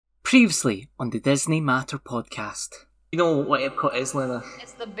Previously on the Disney Matter podcast. You know what Epcot is, Lena?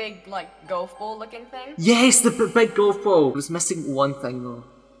 It's the big, golf ball looking thing? Yes, the big golf ball! I was missing one thing though.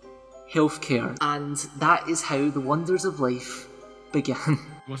 Healthcare. And that is how the wonders of life began.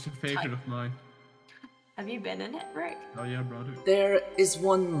 What's your favourite of mine? Have you been in it, Rick? Oh yeah, brother. There is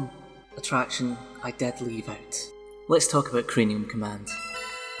one attraction I did leave out. Let's talk about Cranium Command.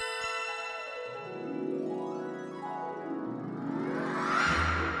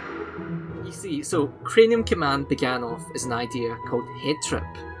 You see, so Cranium Command began off as an idea called Head Trip,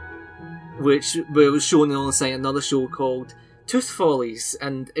 which was shown alongside another show called Tooth Follies,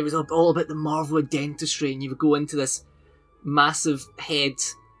 and it was all about the marvel of dentistry, and you would go into this massive head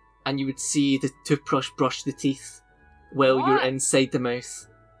and you would see the toothbrush brush the teeth while you're inside the mouth.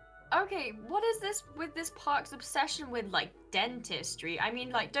 Okay, what is this with this park's obsession with, dentistry? I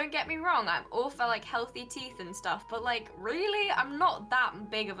mean, don't get me wrong, I'm all for, healthy teeth and stuff, but, really? I'm not that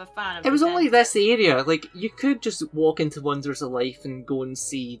big of a fan of It was only this area. You could just walk into Wonders of Life and go and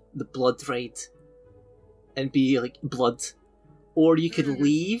see the blood ride and be, blood. Or you could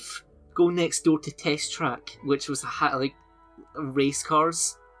leave, go next door to Test Track, which was, race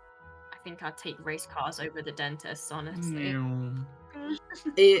cars. I think I'd take race cars over the dentists, honestly.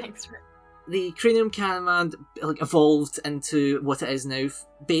 Thanks, Rick. The Cranium Command evolved into what it is now,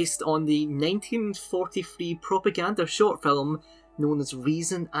 based on the 1943 propaganda short film known as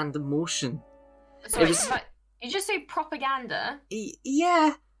Reason and Emotion. Sorry, you just say propaganda?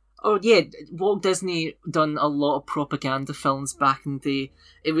 Yeah. Oh yeah, Walt Disney done a lot of propaganda films back in the day.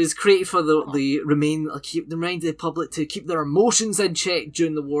 It was created for remind the public to keep their emotions in check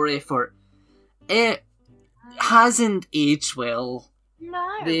during the war effort. It hasn't aged well. No,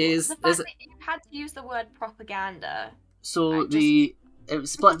 the fact that you had to use the word propaganda. So it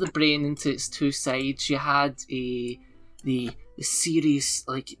split the brain into its two sides. You had the serious,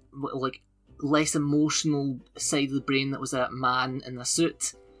 less emotional side of the brain that was a man in a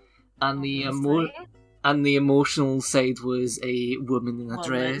suit, and the emotional side was a woman in a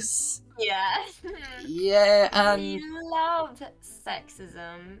dress. Yeah. Yeah, and we loved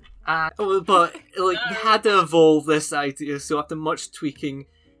sexism. They had to evolve this idea, so after much tweaking,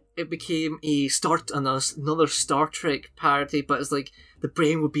 it became another Star Trek parody, but it's the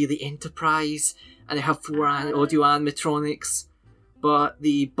brain would be the Enterprise, and they have four audio animatronics, but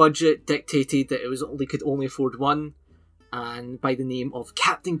the budget dictated that they could only afford one, and by the name of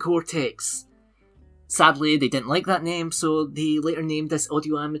Captain Cortex. Sadly, they didn't like that name, so they later named this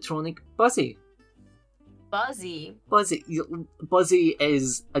audio animatronic Buzzy. Buzzy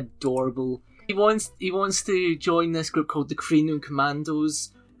is adorable. He wants to join this group called the Cranium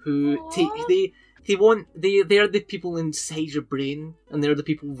Commandos, who they're the people inside your brain, and they're the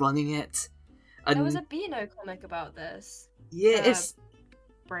people running it. And there was a Beano comic about this. Yeah, it's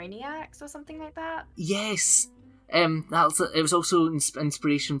Brainiacs or something like that. Yes. It was also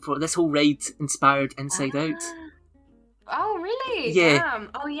inspiration for this whole ride. Inspired Inside Out. Oh really? Yeah. Damn.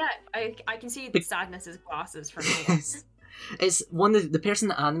 Oh yeah. I can see the sadness as glasses from here. It's one of the person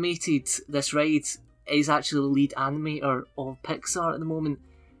that animated this ride is actually the lead animator of Pixar at the moment.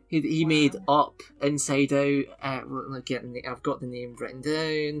 He made Up, Inside Out. I've got the name written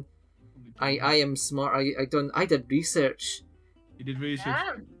down. I am smart. I did research. You did research.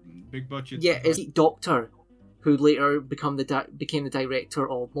 Damn. Big budget. Yeah, it's Doctor, who later became the director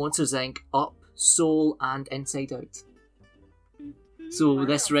of Monsters Inc., Up, Soul, and Inside Out. So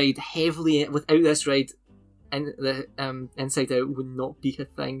this ride without this ride, the Inside Out would not be a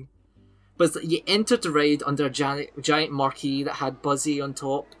thing. But you entered the ride under a giant marquee that had Buzzy on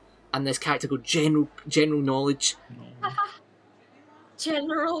top, and this character called General Knowledge. No.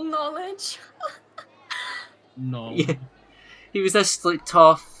 General Knowledge. No. Yeah, he was this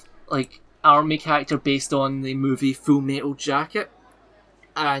tough army character based on the movie Full Metal Jacket,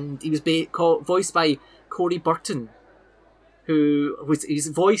 and he was voiced by Corey Burton, he's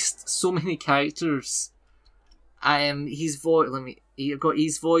voiced so many characters. He's done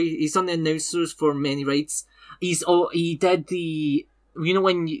the announcers for many rides. He did the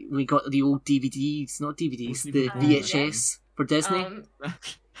when we got the old DVDs, not DVDs, the VHS for Disney.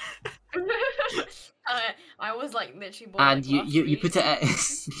 I was literally born. And you put it at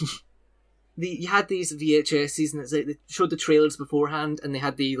you had these VHSs, and they showed the trailers beforehand, and they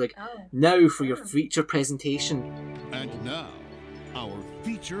had the now for your feature presentation. And now, our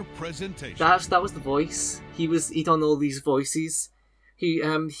feature presentation. That was the voice. He done all these voices. He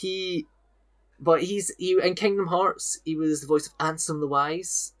in Kingdom Hearts he was the voice of Ansem the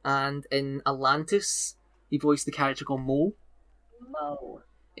Wise, and in Atlantis he voiced the character called Mo.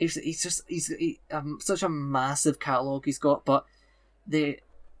 He's such a massive catalogue he's got, but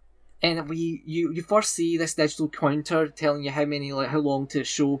And you first see this digital counter telling you how long to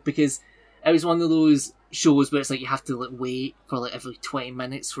show, because it was one of those shows where it's like you have to like wait for like every 20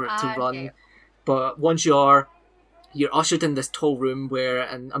 minutes for it to run. Okay. But once you're ushered in this tall room where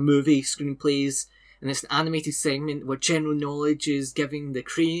a movie screen plays, and it's an animated segment where General Knowledge is giving the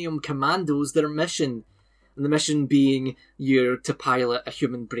Cranium Commandos their mission. And the mission being you're to pilot a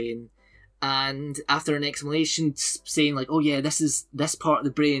human brain. And after an explanation saying like, oh yeah, this is this part of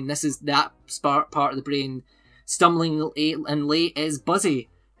the brain, this is that part of the brain, stumbling and late is Buzzy,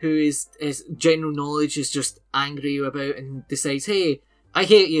 who is General Knowledge is just angry about and decides, hey, I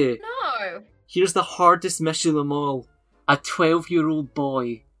hate you. No. Here's the hardest mission of them all. A 12-year-old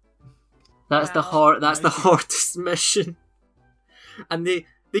boy. That's the hardest mission. And they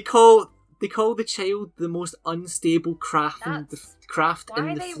call the child the most unstable craft in the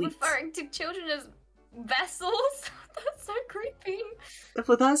Why are they fleet. referring to children as vessels? That's so creepy.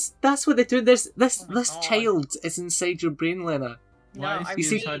 Well, that's what they do. This God. child is inside your brain, Lena. Why No, is I he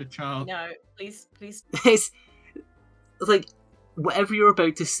see- inside a child? No, please. It's like whatever you're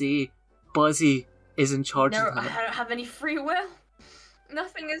about to say, Buzzy is in charge No, of I that. don't have any free will.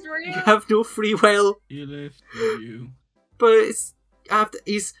 Nothing is real. You have no free will. He lives in you. But it's after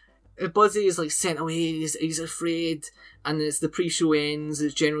Buzzy is like sent away. He's afraid, and as the pre-show ends,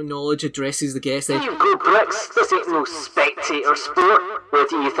 as General Knowledge addresses the guests. Like, You go bricks, this ain't no spectator sport. Where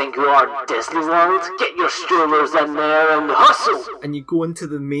do you think you are, Disney World? Get your strollers in there and hustle! and you go into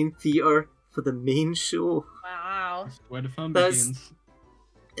the main theatre for the main show. Wow. That's where the fun That's- begins.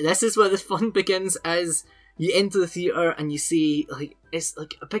 This is where the fun begins, as you enter the theatre and you see, like, it's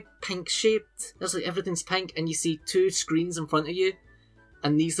like a big pink shaped, there's like everything's pink, and you see two screens in front of you,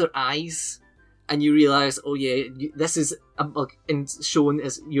 and these are eyes, and you realise, oh yeah, this is shown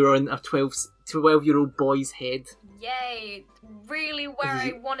as you're in a 12-year-old boy's head. Yay. Really where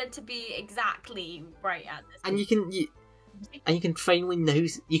I wanted to be exactly right at this. And you can finally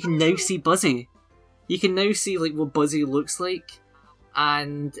now see Buzzy. You can now see like what Buzzy looks like,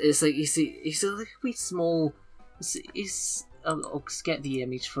 and it's like he's a like wee small. I'll get the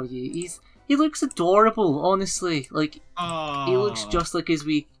image for you. He looks adorable, honestly. Like he looks just like his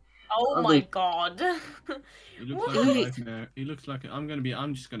wee. Oh my like- god. He looks like What? a nightmare. He looks like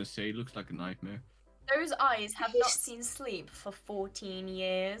I'm just gonna say he looks like a nightmare. Those eyes have not seen sleep for 14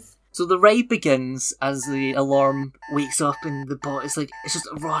 years. So the ride begins as the alarm wakes up, and it's just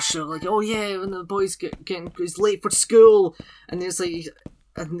a rush of like, oh yeah, when the boy's he's late for school, and it's like,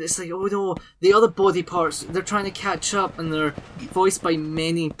 oh no, the other body parts, they're trying to catch up, and they're voiced by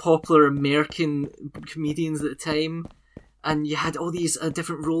many popular American comedians at the time, and you had all these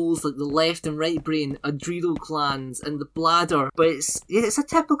different roles like the left and right brain, adrenal glands, and the bladder. But it's a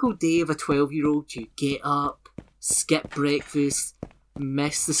typical day of a 12-year-old. You get up, skip breakfast,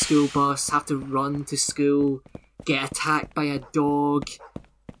 miss the school bus, have to run to school, get attacked by a dog.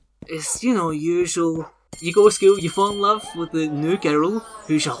 It's, usual. You go to school, you fall in love with the new girl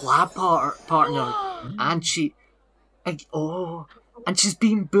who's your lab partner, and and she's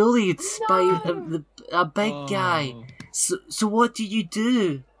being bullied by a big guy. Oh. So what do?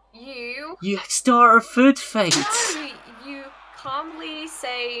 You You start a food fight. No, you calmly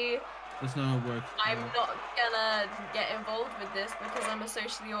say, That's not how it works. I'm not gonna get involved with this because I'm a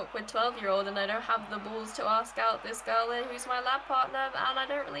socially awkward 12-year-old and I don't have the balls to ask out this girl who's my lab partner, and I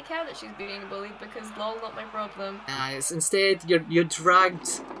don't really care that she's being bullied because lol, not my problem. Instead, you're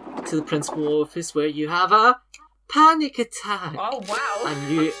dragged to the principal office where you have a panic attack. Oh wow.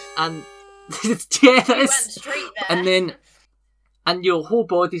 And yeah, You went that's, straight there. and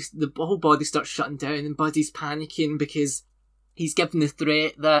the whole body starts shutting down, and Buddy's panicking because he's given the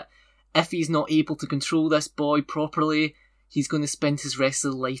threat that if he's not able to control this boy properly, he's going to spend his rest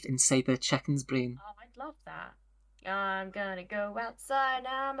of his life inside the chicken's brain. Oh, I'd love that. I'm gonna go outside,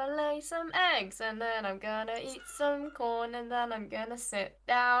 I'm gonna lay some eggs, and then I'm gonna eat some corn, and then I'm gonna sit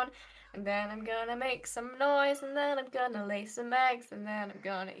down, and then I'm gonna make some noise, and then I'm gonna lay some eggs, and then I'm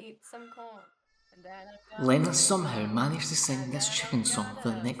gonna eat some corn. And then I'm gonna Lena somehow managed to sing this chicken song for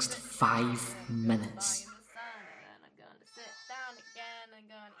the next 5 minutes.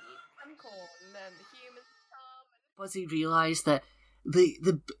 Buzzy realised that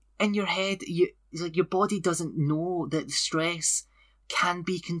the in your head, your body doesn't know that the stress can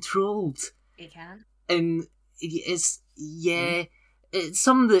be controlled, It can. and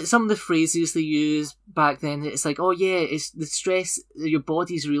some of the phrases they use back then. It's like, oh yeah, it's the stress that your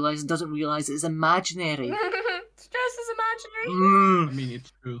body's realising doesn't realise it's imaginary. Stress is imaginary. I mean,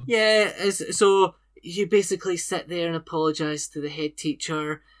 it's true. Yeah, so you basically sit there and apologise to the head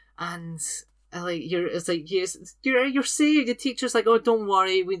teacher, and And like it's like yes, you're safe. The teacher's like, oh, don't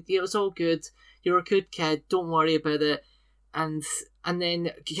worry, it was all good. You're a good kid. Don't worry about it. And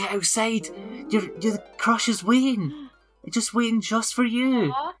then you get outside. Your crush is waiting. It's just waiting just for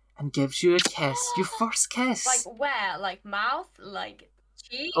you, Aw. and gives you a kiss. Your first kiss. Like where? Like mouth? Like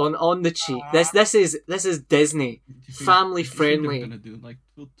cheek? On the cheek. Aw. This is Disney, Do you think- family do you think they're friendly. gonna do like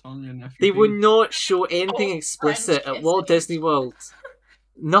full tongue and everything? They would not show anything Oh, explicit French at Walt kissing. Disney World.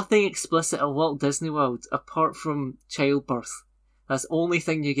 Nothing explicit at Walt Disney World apart from childbirth. That's the only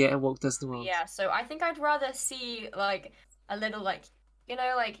thing you get at Walt Disney World. Yeah, so I think I'd rather see like a little like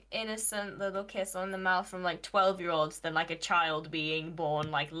like innocent little kiss on the mouth from like 12-year-olds than like a child being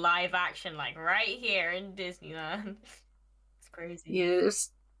born like live action like right here in Disneyland. It's crazy. Yeah,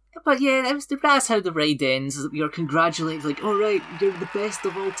 that's how the ride ends. Is that you're congratulated, like, all right, you're the best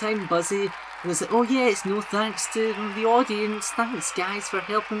of all time, Buzzy. And it's like, oh yeah, it's no thanks to the audience. Thanks, guys, for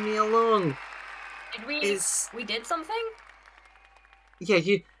helping me along. Did we It's we did something? yeah,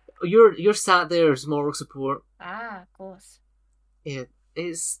 you're sat there as moral support. Ah, of course. Yeah,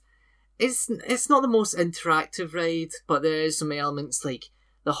 it's not the most interactive ride, but there is some elements like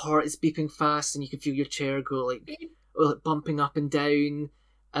the heart is beeping fast, and you can feel your chair go like bumping up and down,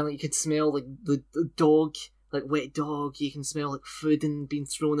 and like you can smell like the dog, like wet dog. You can smell like food and being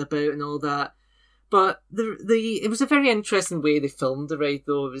thrown about and all that. But it was a very interesting way they filmed the ride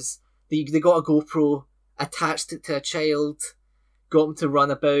though. It was they got a GoPro, attached it to a child, got him to run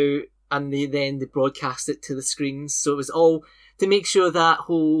about, and they broadcast it to the screens. So it was all to make sure that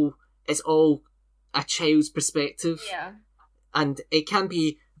it's all a child's perspective. Yeah. And it can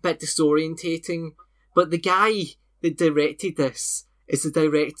be a bit disorientating. But the guy that directed this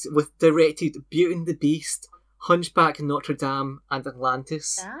directed Beauty and the Beast, Hunchback of Notre Dame, and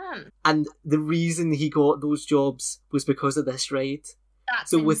Atlantis. Damn. And the reason he got those jobs was because of this ride.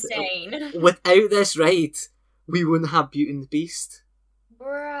 That's So with- insane. Without this ride, we wouldn't have Beauty and the Beast.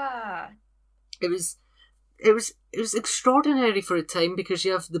 Bruh. It was extraordinary for a time because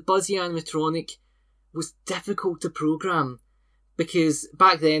you have the Buzzy animatronic was difficult to program because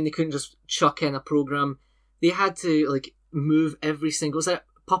back then they couldn't just chuck in a program. They had to like move every single it's like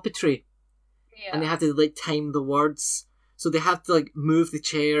puppetry, Yeah. and they had to like time the words. So they had to like move the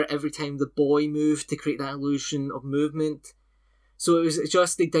chair every time the boy moved to create that illusion of movement. So it was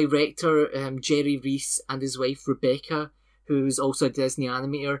just the director Jerry Reese and his wife Rebecca, who's also a Disney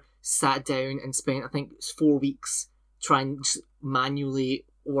animator, sat down and spent, I think, 4 weeks trying just manually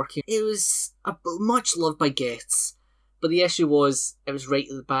working. It was much loved by guests, but the issue was it was right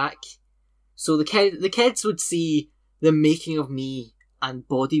at the back. So the kids would see the making of me and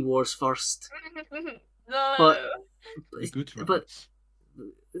Body Wars first, No. but The good but rides.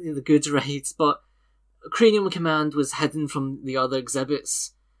 the good rides. But Cranium Command was hidden from the other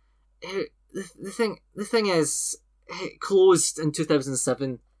exhibits. The thing is, it closed in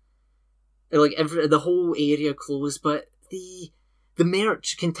 2007. Like the whole area closed, but the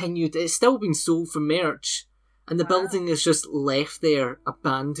merch continued. It's still been sold for merch, and the Wow. building is just left there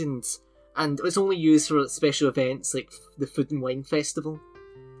abandoned, and it's only used for special events like the Food and Wine Festival.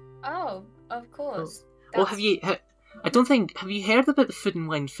 Oh, of course. Well, That's- have you heard about the Food and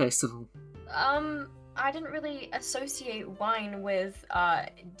Wine Festival? I didn't really associate wine with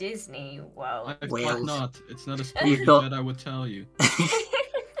Disney World. I Well, thought not. It's not a you spoiler thought- that I would tell you.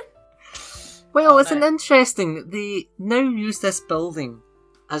 Well, Oh, it's an no. interesting. They now use this building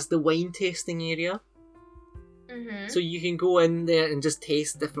as the wine tasting area. Mm-hmm. So you can go in there and just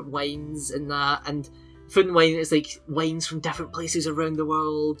taste different wines and that. And Food and Wine is like wines from different places around the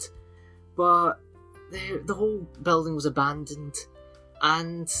world. But the whole building was abandoned,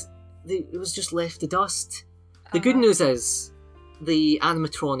 and it was just left to dust. The good news is the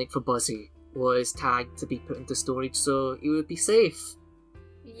animatronic for Buzzy was tagged to be put into storage, so he would be safe.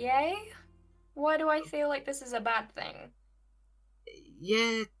 Yay? Why do I feel like this is a bad thing?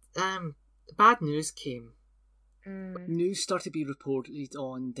 Yeah, bad news came. Mm. News started to be reported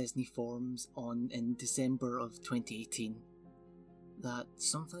on Disney forums in December of 2018 that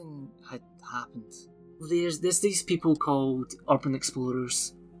something had happened. There's these people called urban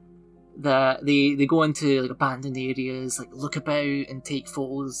explorers that they go into like abandoned areas, like look about and take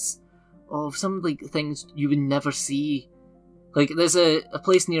photos of some like things you would never see. Like there's a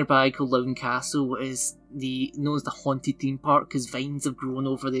place nearby called Loudon Castle, what is known as the haunted theme park because vines have grown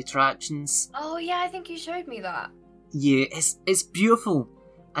over the attractions. Oh yeah, I think you showed me that. Yeah, it's beautiful,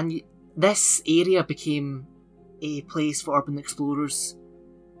 and this area became a place for urban explorers,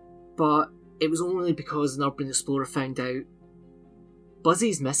 but it was only because an urban explorer found out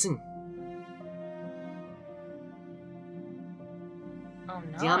Buzzy's missing. Oh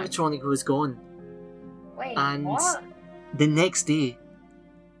no. The animatronic was gone. Wait, And what? the next day,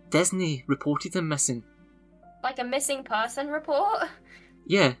 Disney reported him missing. Like a missing person report?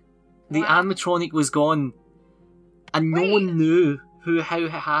 Yeah, the Wow. animatronic was gone, and no Wait. one knew how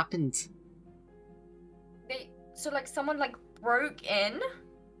it happened. So like someone like broke in?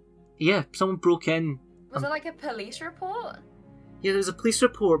 Yeah, someone broke in. Was it like a police report? Yeah, there's a police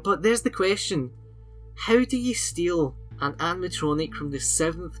report, but there's the question: how do you steal an animatronic from the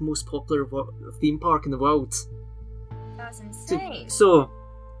 7th most popular theme park in the world? That's insane. So,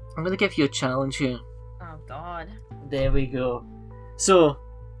 I'm gonna give you a challenge here. Oh god. There we go. So,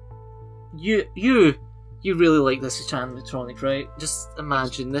 you really like this animatronic, right? Just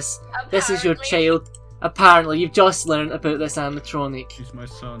imagine this. This is your Apparently. child. Apparently, you've just learned about this animatronic. He's my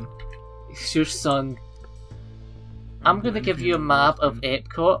son. It's your son. I'm gonna give you a map of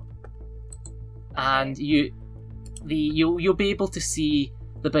Epcot, and you'll be able to see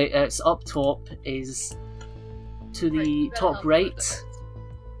the bit. It's up top is to the Right, you better top help me right. with this.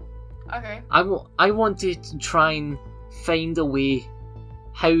 Okay. I wanted to try and find a way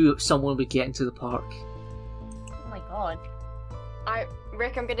how someone would get into the park. Oh my god.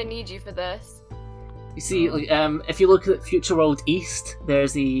 Rick, I'm gonna need you for this. You see, like, if you look at Future World East,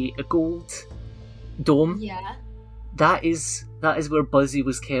 there's a gold dome. Yeah. That is where Buzzy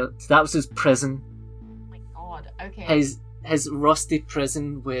was kept. That was his prison. Oh my god. Okay. His rusty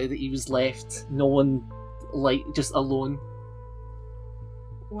prison where he was left, no one, like, just alone.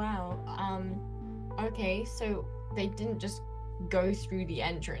 Wow. Okay, so they didn't just go through the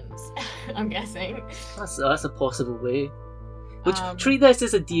entrance, I'm guessing. That's a possible way. Would you Um, treat this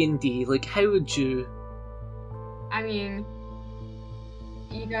as a D&D? Like, how would you? I mean,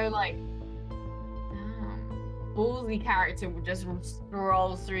 you go like, ballsy character would just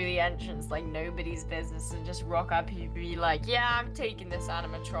stroll through the entrance like nobody's business and just rock up. He'd be like, "Yeah, I'm taking this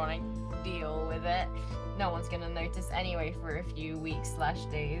animatronic. Deal with it. No one's gonna notice anyway for a few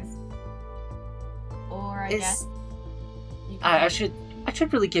weeks/days." Or I guess you I could-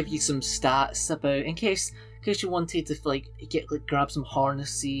 should really give you some stats about in case you wanted to grab some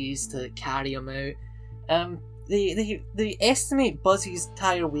harnesses to carry him out. They estimate Buzzy's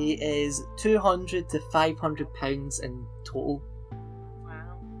tire weight is 200 to 500 pounds in total.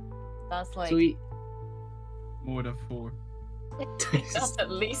 Wow, that's like So he, More than 4. that's at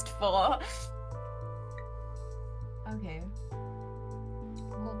least 4. Okay.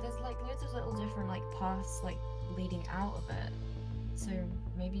 Well, there's like loads of little different like paths like leading out of it. So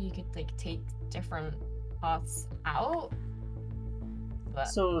maybe you could like take different paths out. But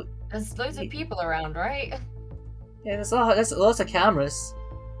so there's loads of people around, right? yeah, there's lots of cameras.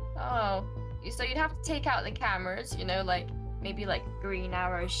 Oh, so you'd have to take out the cameras, you know, like maybe like green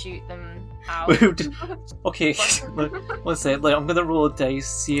arrow shoot them out. Okay, look, one sec. Like, I'm gonna roll a dice,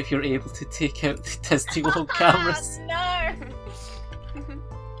 see if you're able to take out the Disney World cameras. No.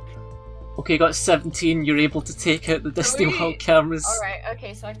 Okay, got 17. You're able to take out the Disney Sweet. World cameras. All right.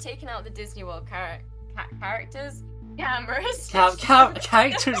 Okay. So I've taken out the Disney World characters, cameras.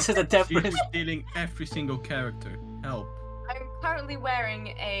 Characters is a She's different. stealing every single character. Help. I'm currently wearing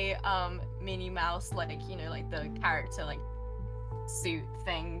a Minnie Mouse, like, you know, like the character like suit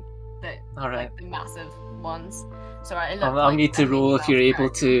thing that Alright. like the massive ones. So I look I'll like need a to roll Minnie if you're Mouse able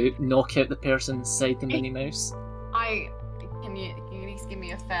character. to knock out the person inside the Minnie Mouse. Can you at least give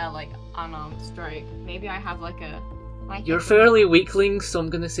me a fair like unarmed strike? Maybe I have like a. You're fairly weakling, so I'm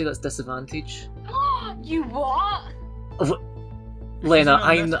gonna say that's disadvantage. You what? Lena, She's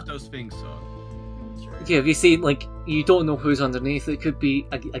I'm not not. those things, so. Yeah, have you seen, like, you don't know who's underneath? It could be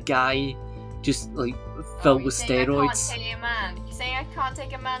a guy just, like, filled with steroids. You saying I can't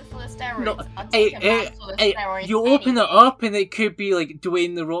take a man full of steroids? No, I'll take a man full of steroids you open it any day. up and it could be, like,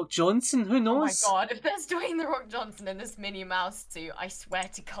 Dwayne The Rock Johnson, who Oh my knows? god, if there's Dwayne The Rock Johnson in this Minnie Mouse suit, I swear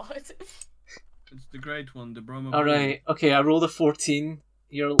to god. It's the great one, the Bromo. Alright, okay, I rolled a 14.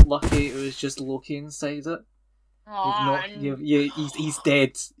 You're lucky it was just Loki inside it. He's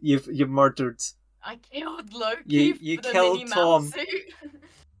dead. You've murdered. I killed Loki You for the killed Minnie Tom. Mouse suit.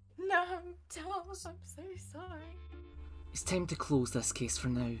 No, Tom, I'm so sorry. It's time to close this case for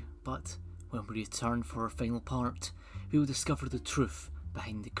now, but when we return for our final part, we will discover the truth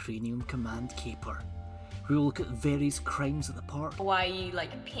behind the Cranium Command Caper. We will look at various crimes at the park. Hawaii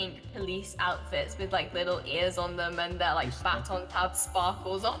like pink police outfits with like little ears on them and their like batons have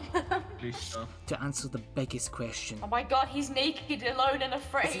sparkles on them. Please stop. To answer the biggest question. Oh my god, he's naked, alone and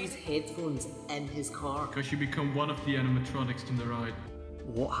afraid. His headphones in his car. Because you become one of the animatronics in the ride.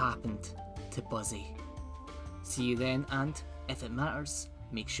 What happened to Buzzy? See you then, and if it matters,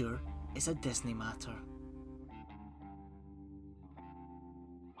 make sure it's a Disney matter.